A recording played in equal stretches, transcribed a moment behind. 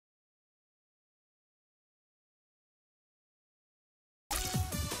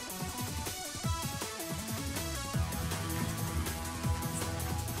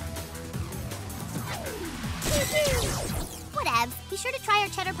sure to try our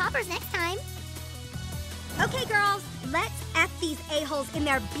cheddar poppers next time. Okay, girls, let's F these a-holes in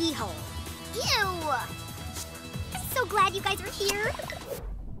their b-hole. Ew! I'm so glad you guys are here.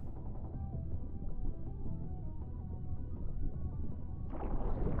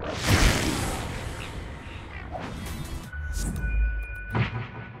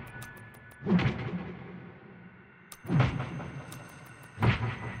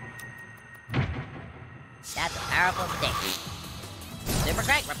 That's a powerful stick. Super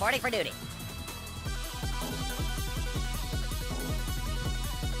Crank reporting for duty.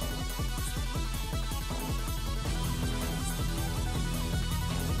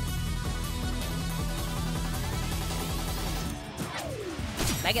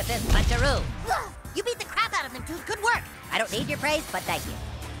 Mega Fist Puncharoo. You beat the crap out of them, dude. Good work. I don't need your praise, but thank you.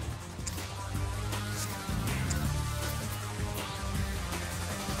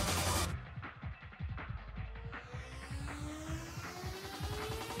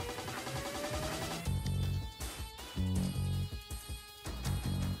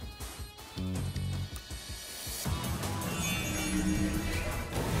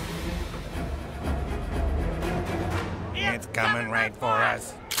 It's coming right for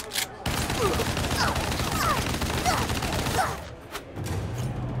us.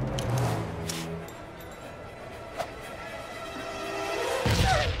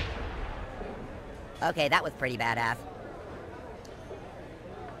 Okay, that was pretty badass.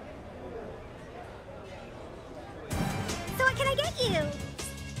 So what can I get you?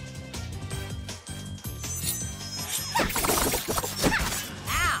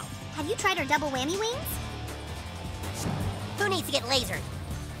 Ow! Have you tried our double whammy wings? Who needs to get lasered?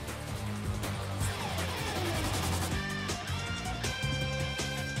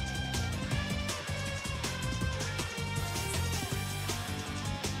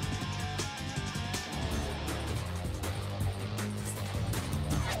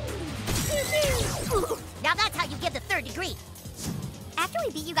 Now that's how you give the third degree. After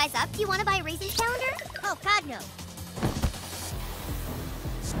we beat you guys up, do you want to buy a Raisin's calendar? Oh, God, no.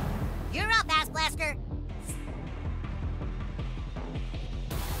 You're up, Ass Blaster.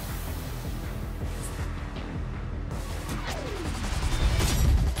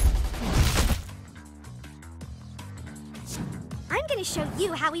 I'm gonna show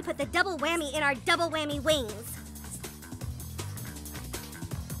you how we put the double whammy in our double whammy wings.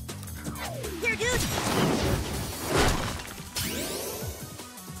 Here, dude.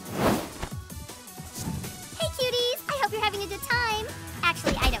 Hey, cuties! I hope you're having a good time.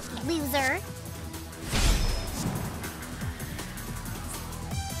 Actually, I don't care. Loser.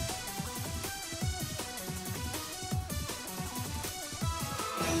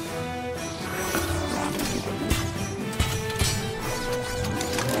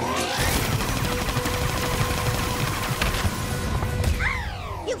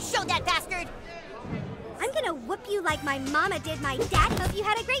 You showed that bastard. I'm gonna whoop you like my mama did my dad. Hope you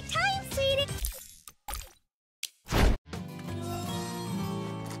had a great time, sweetie.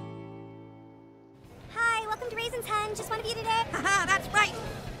 Hi, welcome to Raisin's Hun. Just want to be today. Haha, that's right!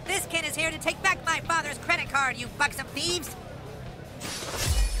 This kid is here to take back my father's credit card, you buxom thieves!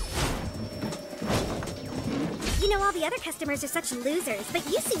 You know, all the other customers are such losers, but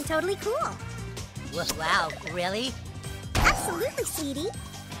you seem totally cool. Wow, really? Absolutely, sweetie.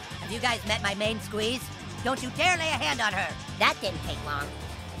 Have you guys met my main squeeze? Don't you dare lay a hand on her. That didn't take long.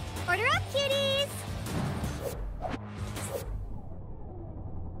 Order up, cuties.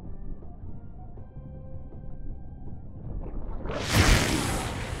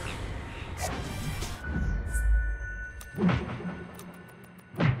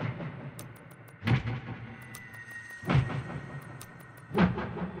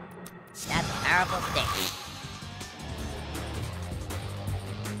 That's a powerful stick.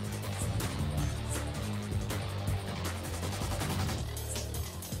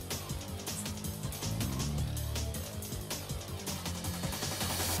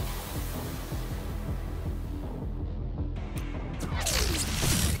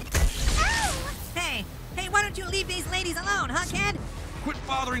 Hey, why don't you leave these ladies alone, huh, kid? Quit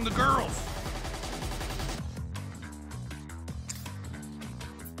bothering the girls.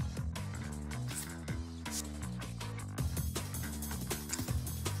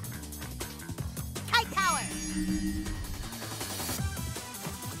 Kite power!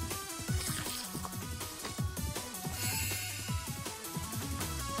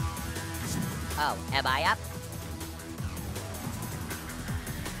 Oh, am I up?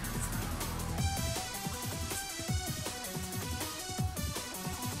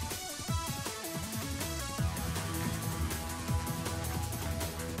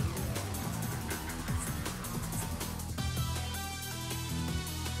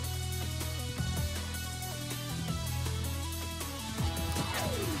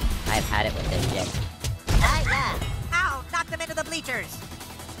 I've had it with this shit. Yeah. Ow! Knock them into the bleachers.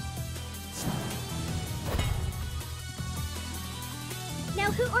 Now,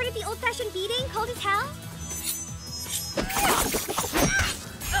 who ordered the old-fashioned beating? Cold as hell?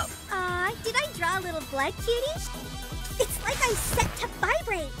 Aw, did I draw a little blood, cutie? It's like I'm set to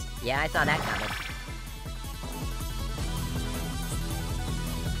vibrate. Yeah, I saw that coming.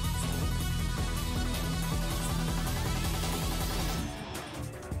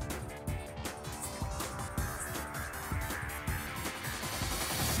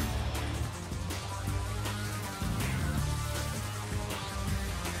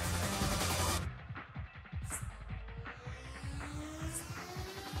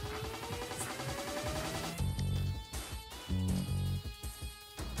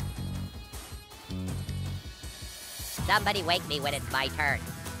 Somebody wake me when it's my turn.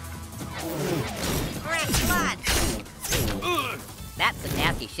 Red blood. That's some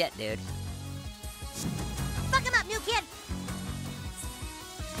nasty shit, dude. Fuck him up, new kid.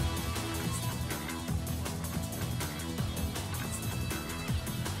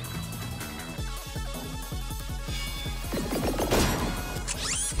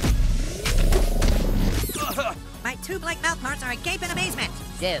 My two blank mouth parts are agape in amazement.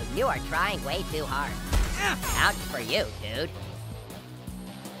 Dude, you are trying way too hard. Ouch for you, dude.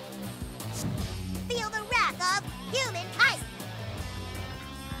 Feel the wrath of humankind.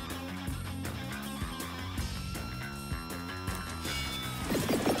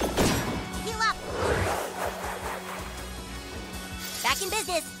 Heal up. Back in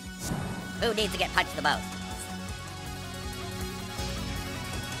business. Who needs to get punched the most?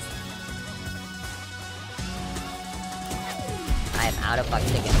 I am out of fucking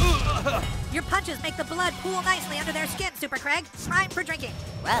tickets. Your punches make the blood pool nicely under their skin, Super Craig. Prime for drinking.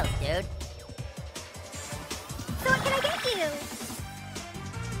 Well, dude. So what can I get you?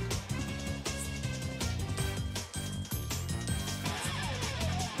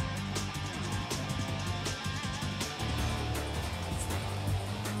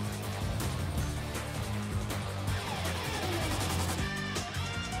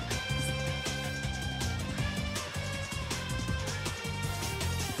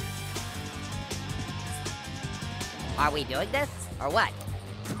 Are we doing this? Or what?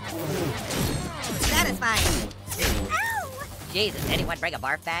 Satisfying. Ow! Jesus, anyone bring a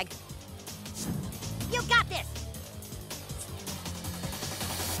barf bag? You got this.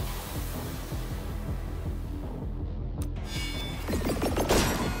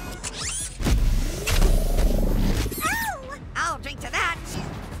 Ow! I'll drink to that.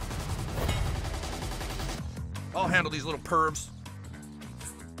 I'll handle these little pervs.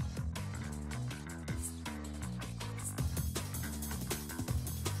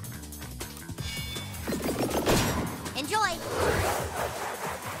 Enjoy.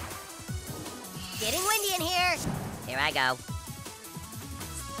 Getting windy in here. Here I go.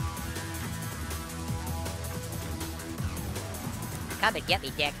 Come and get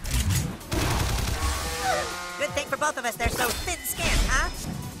me, dick. Good thing for both of us they're so thin-skinned, huh?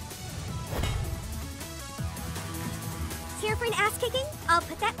 Here for an ass kicking? I'll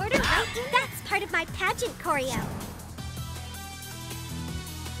put that order right in. That's part of my pageant choreo.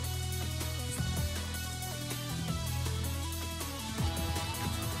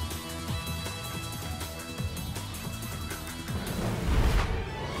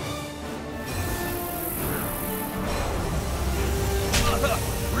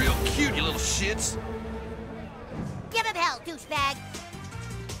 Real cute, you little shits. Give him hell, douchebag.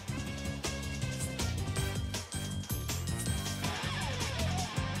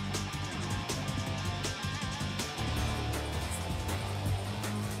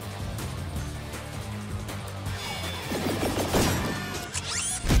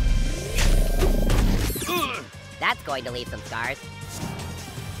 That's going to leave some scars.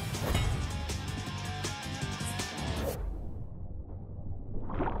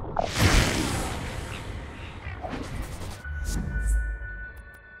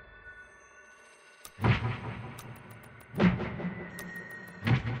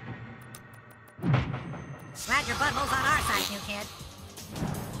 Glad your butthole's on our side, new kid.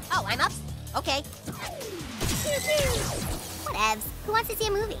 Oh, I'm up? Okay. Whatevs. Who wants to see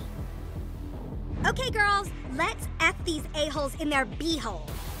a movie? Okay, girls, let's F these a-holes in their b-hole.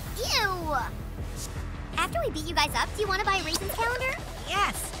 Ew! After we beat you guys up, do you want to buy a Raisins calendar?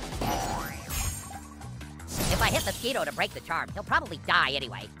 Yes. If I hit Mosquito to break the charm, he'll probably die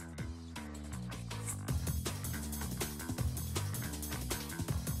anyway.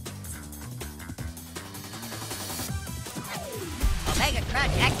 Omega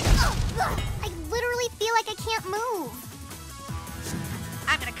Crunch extra. Ugh, I literally feel like I can't move.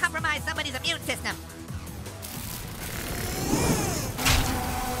 I'm gonna compromise somebody's immune system.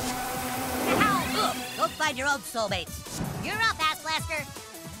 Ow! Go find your old soulmates. You're up, Ass Blaster.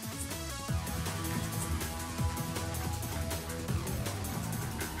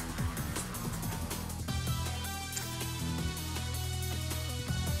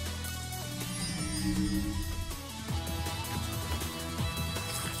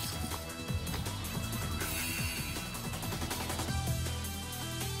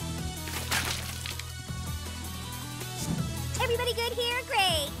 Everybody good here?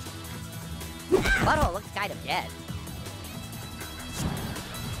 Great. Butthole looks kind of dead.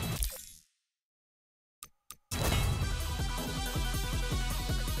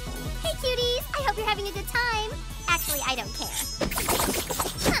 Hey, cuties! I hope you're having a good time. Actually, I don't care.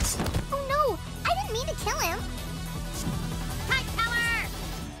 Huh. Oh no! I didn't mean to kill him. Punch power!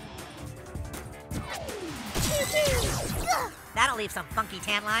 Ugh. That'll leave some funky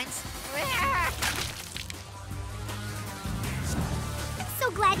tan lines. So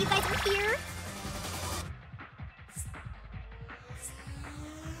glad you guys are here.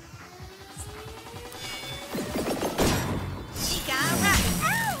 Chica, right.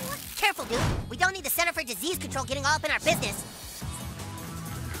 Ow! Careful, dude. We don't need the Center for Disease Control getting all up in our business.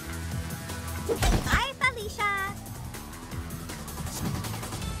 Bye, Felicia.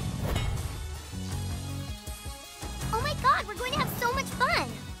 Oh my god, we're going to have so much fun.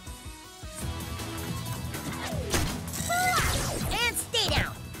 And stay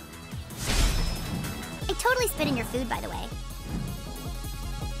down. I totally spit in your food, by the way.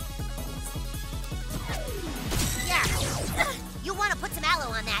 Yeah. You want to put some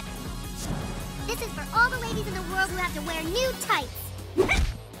aloe on that. This is for all the ladies in the world who have to wear new tights.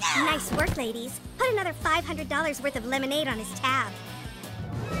 Nice work, ladies. Put another $500 worth of lemonade on his tab.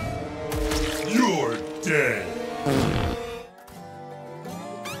 You're dead.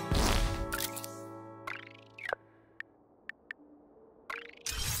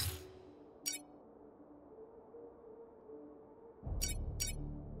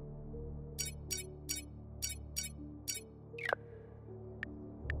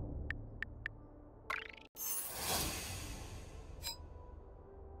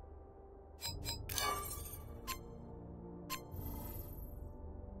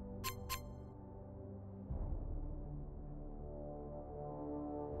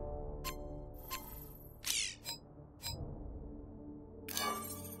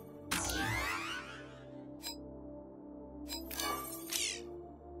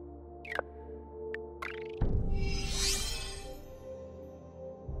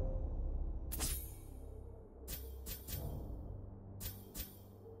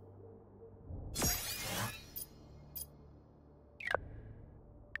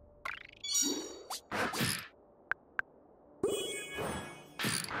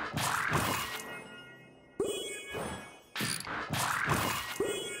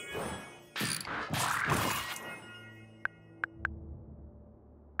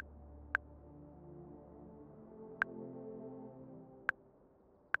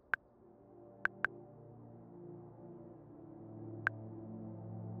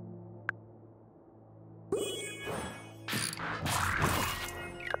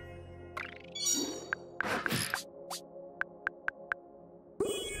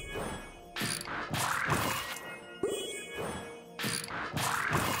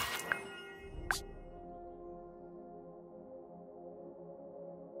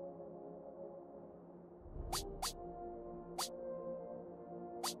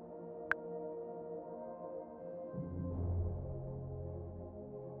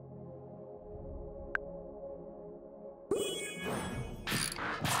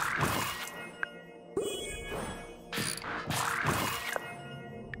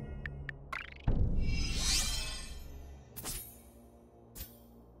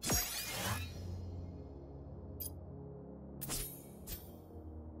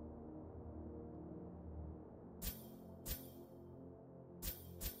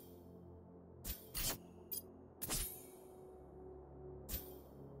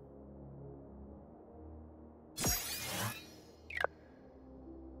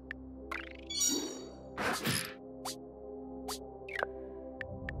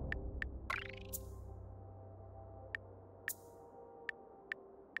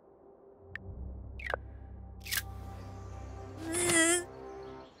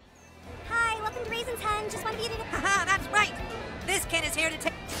 Haha, that's right. This kid is here to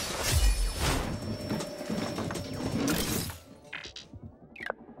take...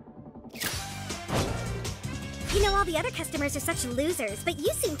 You know, all the other customers are such losers, but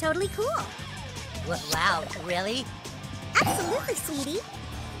you seem totally cool. Wow, really? Absolutely, sweetie.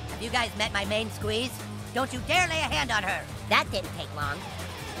 Have you guys met my main squeeze? Don't you dare lay a hand on her. That didn't take long.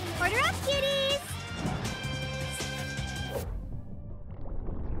 Order up, cuties!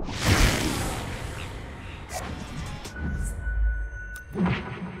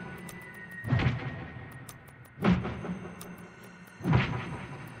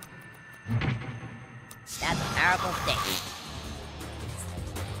 That's a powerful stick.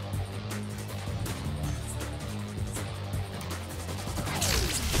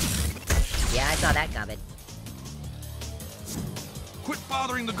 Yeah, I saw that coming. Quit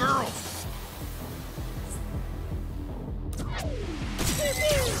bothering the girls!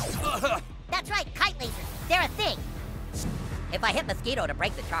 That's right, kite lasers. They're a thing. If I hit Mosquito to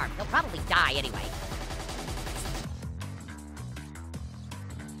break the charm, he'll probably die anyway.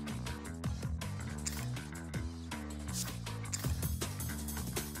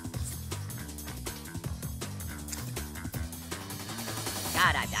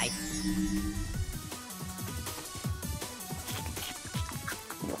 God, I'm nice.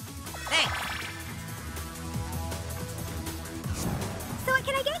 Thanks. So what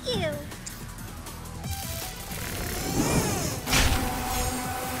can I get you?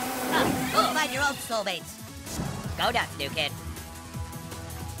 Go find your own soulmates. Go nuts, new kid.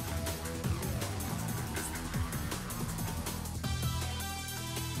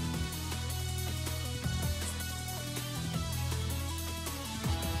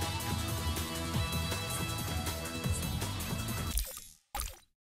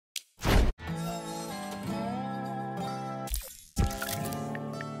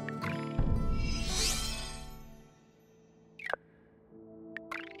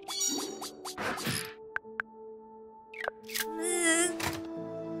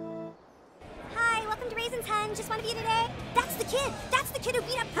 Hi, welcome to Raisin's Hun. Just want to be today? That's the kid! That's the kid who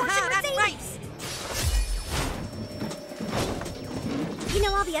beat up Portia That's Mercedes! right. You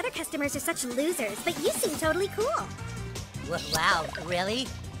know, all the other customers are such losers, but you seem totally cool. Wow, really?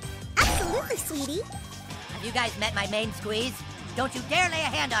 Absolutely, sweetie. Have you guys met my main squeeze? Don't you dare lay a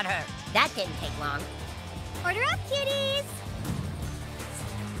hand on her. That didn't take long. Order up, cuties!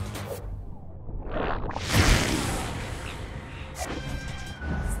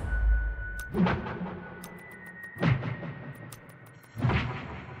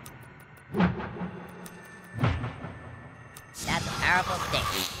 That's a powerful stick.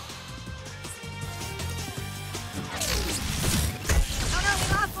 Oh no, we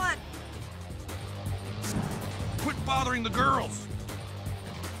lost one. Quit bothering the girls!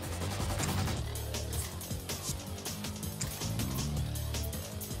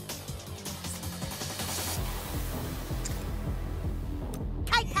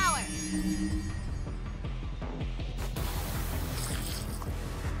 Kite power!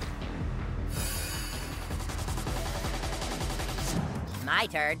 My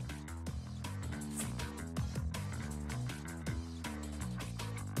turn.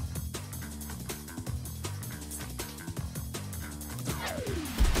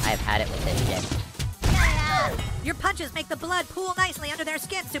 I've had it with this shit. Your punches make the blood pool nicely under their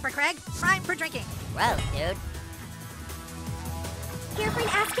skin, Super Craig. Prime for drinking. Gross, dude. Here for an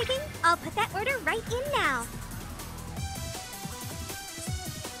ass kicking? I'll put that order right in now.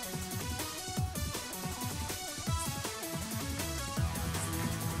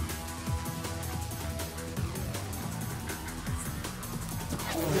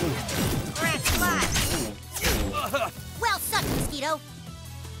 Grand spot. Well sucked, Mosquito.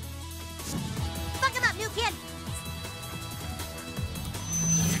 Fuck him up, new kid.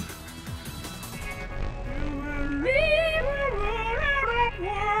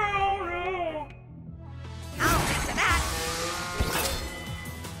 I'll get to that.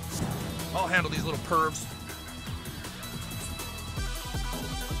 I'll handle these little pervs.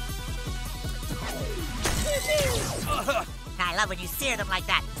 I love when you sear them like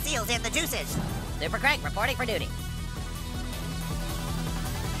that. Seals in the juices. Super Craig reporting for duty.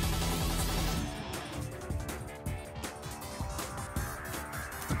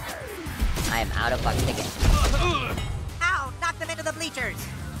 I am out of buck tickets. Ow, knock them into the bleachers.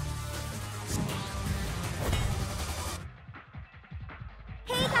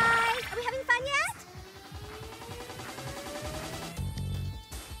 Hey guys, are we having fun yet?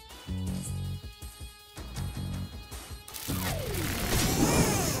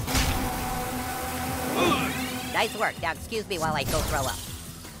 Nice work. Now excuse me while I go throw up.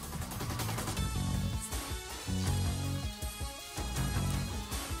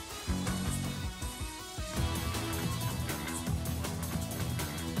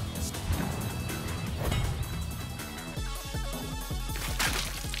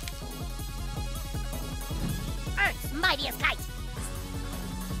 Earth's mightiest kite.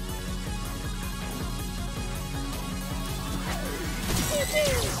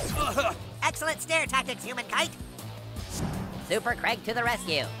 scare tactics, human kite. Super Craig to the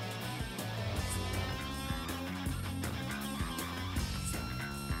rescue.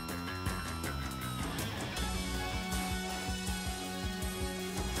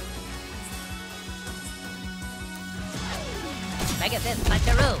 Pegasus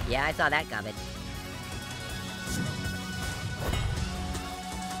Puncheroo. Yeah, I saw that coming.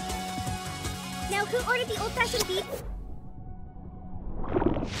 Now, who ordered the old-fashioned beef?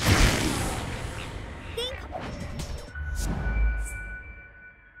 Think.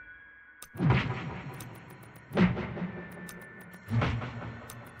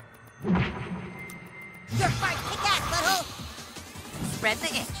 You're fine. Kick ass, butthole. Spread the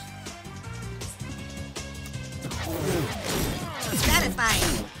itch.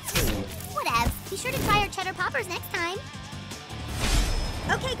 Satisfying. Whatevs. Be sure to try our cheddar poppers next time.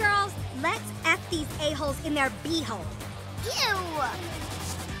 Okay, girls, let's F these a-holes in their b-hole. Ew!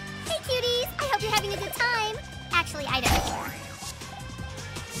 Hey, cuties! I hope you're having a good time. Actually, I don't care.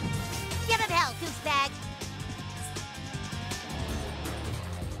 Give him hell, goosebag.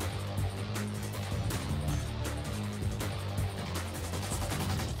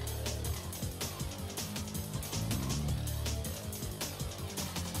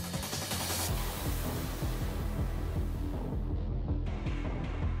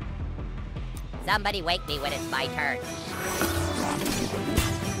 Somebody wake me when it's my turn.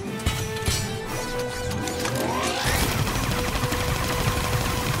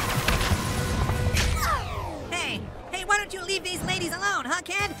 Hey, why don't you leave these ladies alone, huh,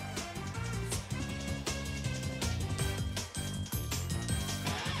 kid?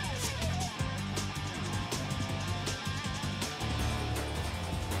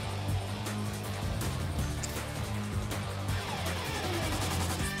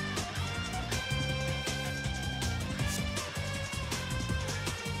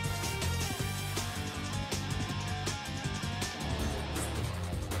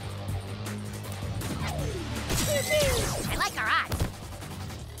 I like our odds.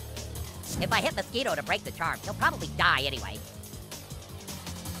 If I hit Mosquito to break the charm, he'll probably die anyway.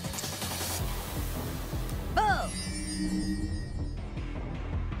 Boom!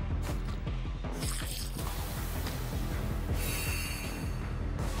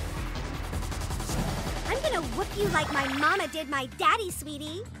 I'm gonna whoop you like my mama did my daddy,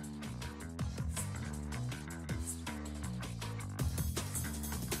 sweetie.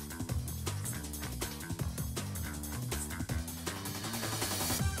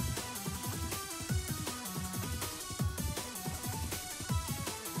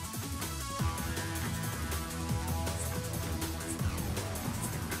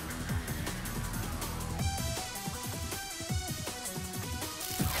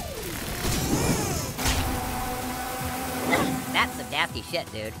 That's some nasty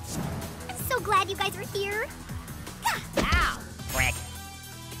shit, dude. I'm so glad you guys are here. Ow! Prick.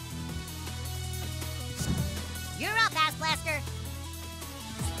 You're up, Ass Blaster.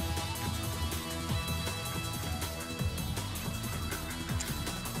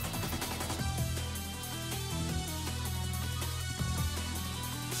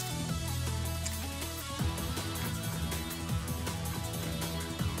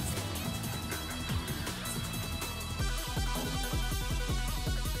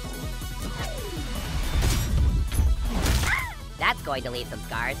 That's going to leave some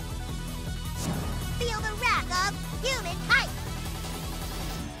scars. Feel the wrath of human kite.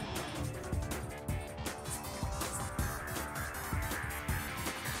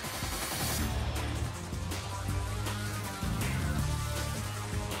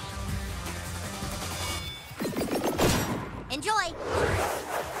 Enjoy.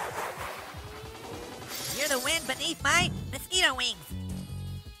 You're the wind beneath my mosquito wings.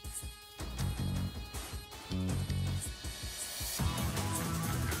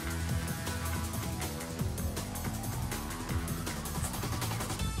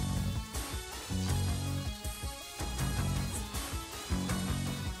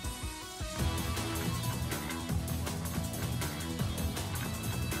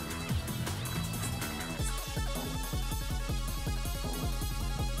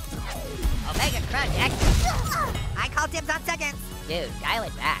 Omega Crunch X. I call dibs on seconds. Dude, dial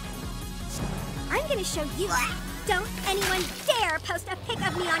it back. I'm gonna show you. Don't anyone dare post a pic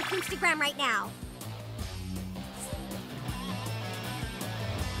of me on Instagram right now.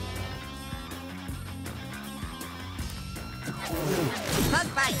 Bug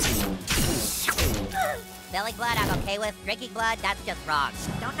bite. Spilling blood, I'm okay with. Drinking blood, that's just wrong.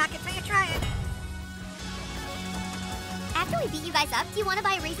 Don't knock it till you try it. After we beat you guys up, do you want to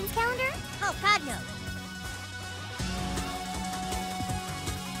buy a Raisins calendar? Oh, God, no.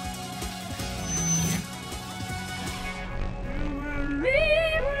 My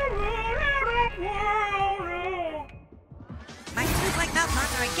tooth-like mouth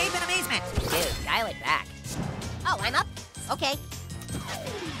parts are agape in amazement. Dude, dial it back. Oh, I'm up? Okay.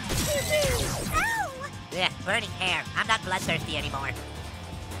 Ow! Yeah, burning hair. I'm not bloodthirsty anymore.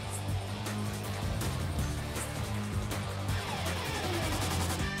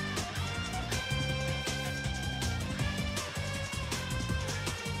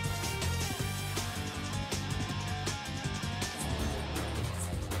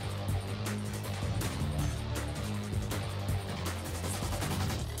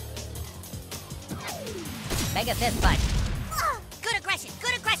 Mega fist punch. Good aggression,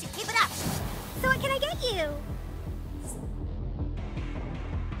 keep it up. So what can I get you?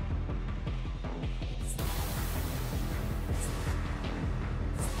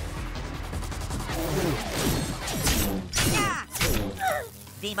 Yeah!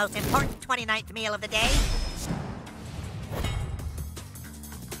 The most important 29th meal of the day.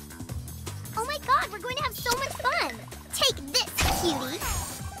 Oh my god, we're going to have so much fun! Take this, cutie!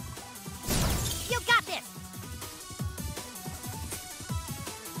 You got this.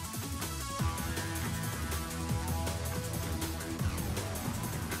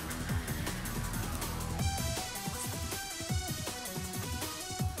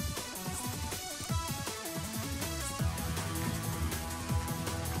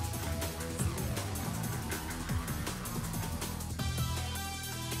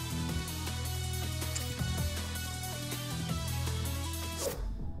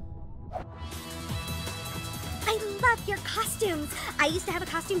 I love your costumes. I used to have a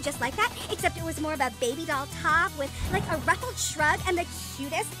costume just like that, except it was more of a baby doll top with like a ruffled shrug and the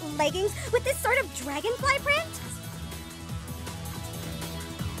cutest leggings with this sort of dragonfly print.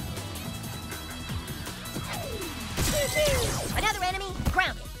 Another enemy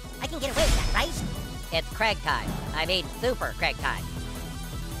grounded. I can get away with that, right? It's Craig time. I mean, Super Craig time.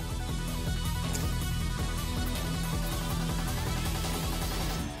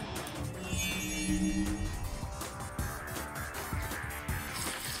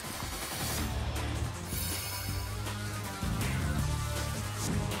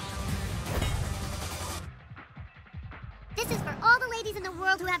 This is for all the ladies in the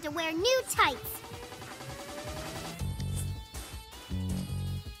world who have to wear new tights.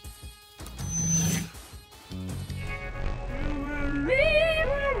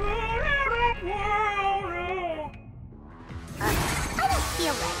 I don't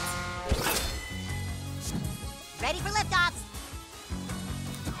feel right. Ready for liftoff.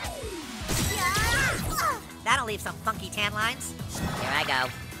 That'll leave some funky tan lines. Here I go.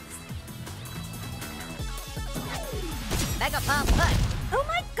 Mega pump push. Oh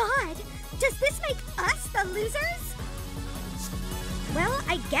my god! Does this make us the losers? Well,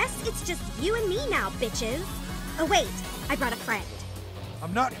 I guess it's just you and me now, bitches. Oh wait, I brought a friend.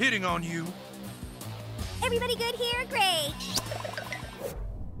 I'm not hitting on you. Everybody good here? Great.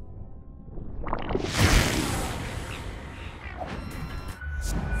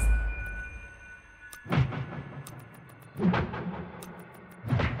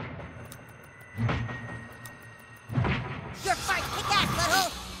 Your fart kick ass,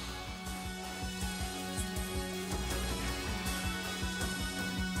 butthole.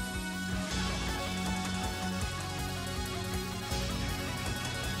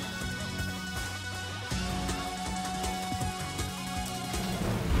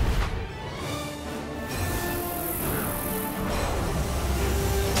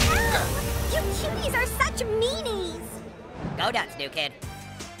 You cuties are such meanies! Go nuts, new kid.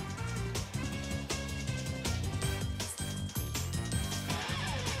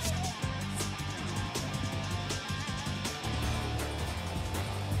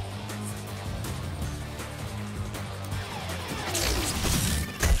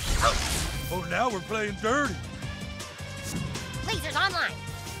 Oh, now we're playing dirty. Lasers online.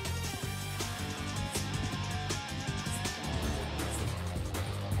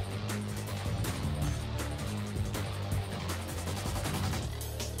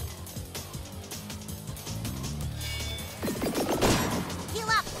 Heal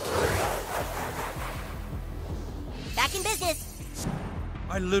up. Back in business.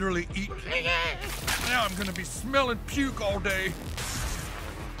 I literally eat. Now I'm gonna be smelling puke all day.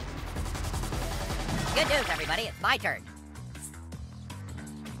 Good news, everybody. It's my turn.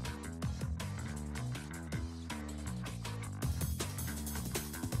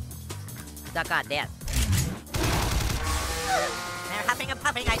 Suck on this. They're huffing and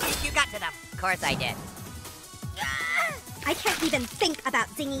puffing. I think you got to them. Of course I did. I can't even think about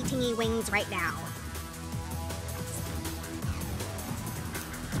zingy tingy wings right now.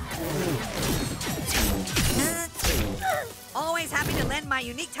 Always happy to lend my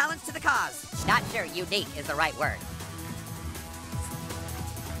unique talents to the cause. Not sure unique is the right word.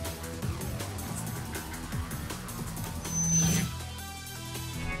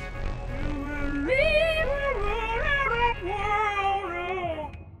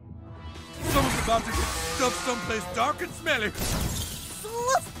 Someone's about to get stuffed someplace dark and smelly.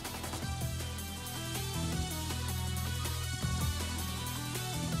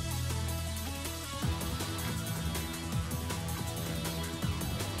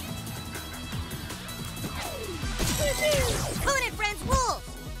 Conan Friends rules!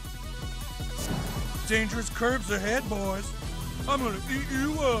 Dangerous curves ahead, boys. I'm gonna eat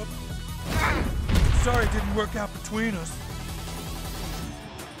you up. Sorry it didn't work out between us.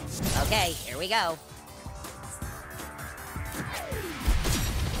 Okay, here we go.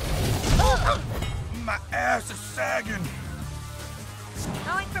 My ass is sagging.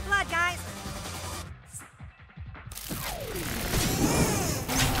 Going for blood, guys.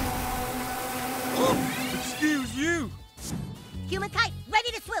 Oh, excuse you. Human kite,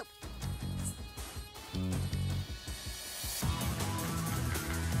 ready to swoop!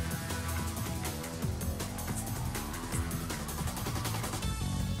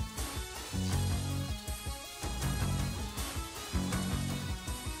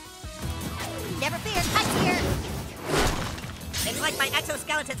 Never fear, kite's here! It's like my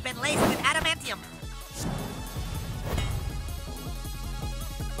exoskeleton's been laced with adamantium.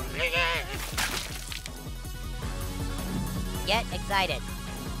 Get excited.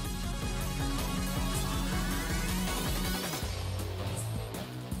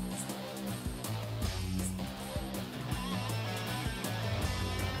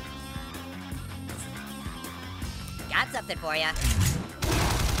 Got something for you.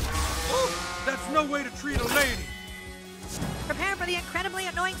 That's no way to treat a lady. Prepare for the incredibly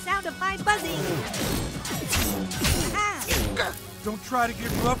annoying sound of my buzzing. Ah. Don't try to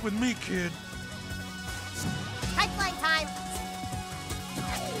get rough with me, kid. Kite flying time!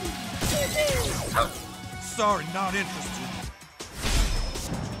 Sorry, not interested.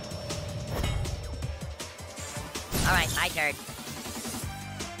 All right, my turn.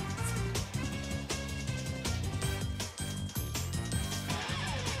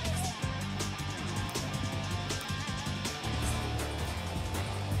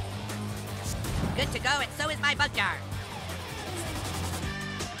 Good to go, and so is my bug jar.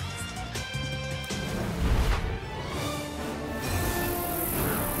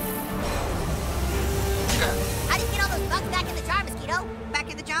 How do you get all those bugs back in the jar, Mosquito? Back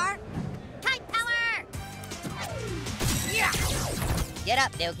in the jar? Kite power! Yeah! Get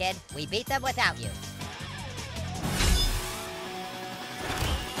up, new kid. We beat them without you.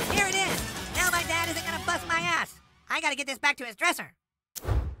 Here it is. Now my dad isn't gonna bust my ass. I gotta get this back to his dresser.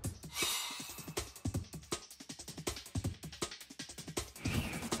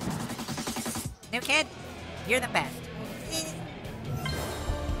 New kid, you're the best.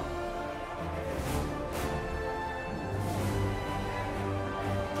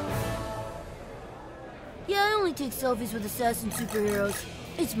 Yeah, I only take selfies with assassin superheroes.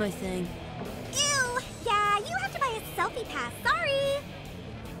 It's my thing. Ew! Yeah, you have to buy a selfie pass. Sorry!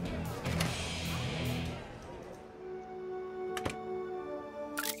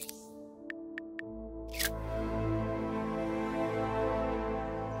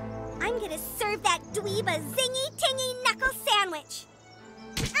 I'm gonna serve that dweeb a zingy-tingy knuckle sandwich!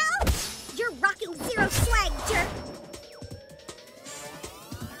 Ow! You're rocking zero swag, jerk!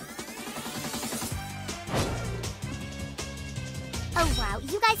 Oh wow,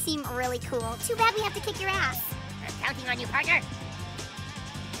 you guys seem really cool. Too bad we have to kick your ass. I'm counting on you, partner.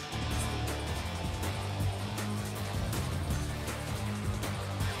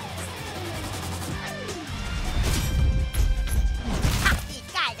 Ha!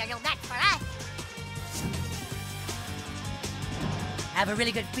 These guys are no match for us. I have a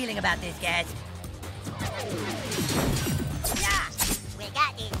really good feeling about this, guys. Yeah! We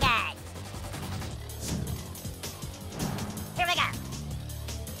got these guys. Here we go.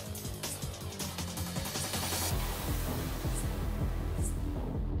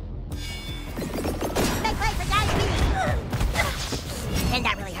 Big play for Daddy B. And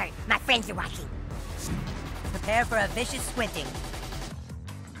that really hurt. My friends are watching. Prepare for a vicious squinting.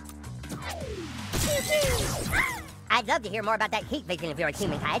 I'd love to hear more about that heat vision of yours,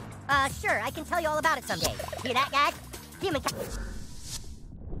 Human Kite. Sure, I can tell you all about it someday. Hear that, guys? Human Kite.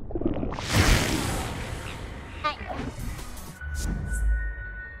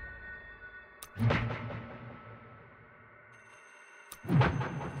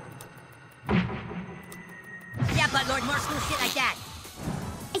 Yeah, but Lord, more cool shit like that.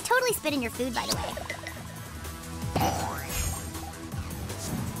 I totally spit in your food, by the way.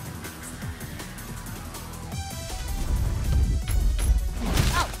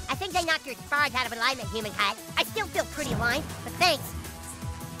 knocked your spars out of alignment, human cat. I still feel pretty aligned, but thanks.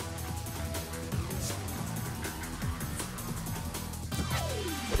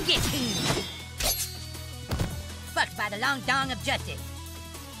 Fucked by the long dong of justice.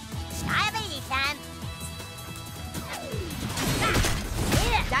 Diabetes time.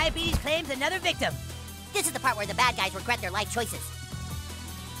 Diabetes claims another victim. This is the part where the bad guys regret their life choices.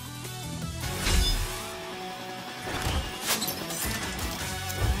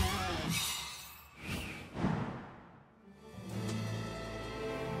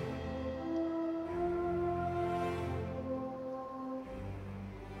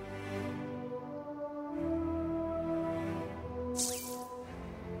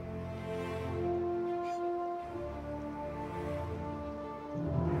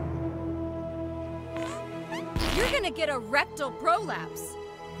 You're gonna get a rectal prolapse.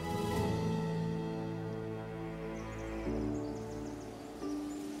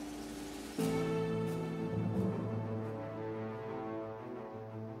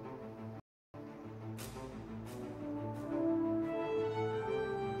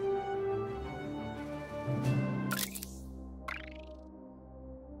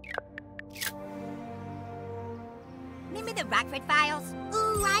 Remember the Rockford Files?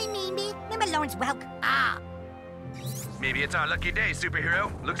 Ooh, I remember. Remember Lawrence Welk? Ah. Maybe it's our lucky day,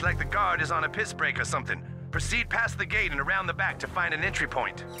 superhero. Looks like the guard is on a piss break or something. Proceed past the gate and around the back to find an entry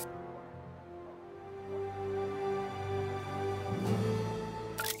point.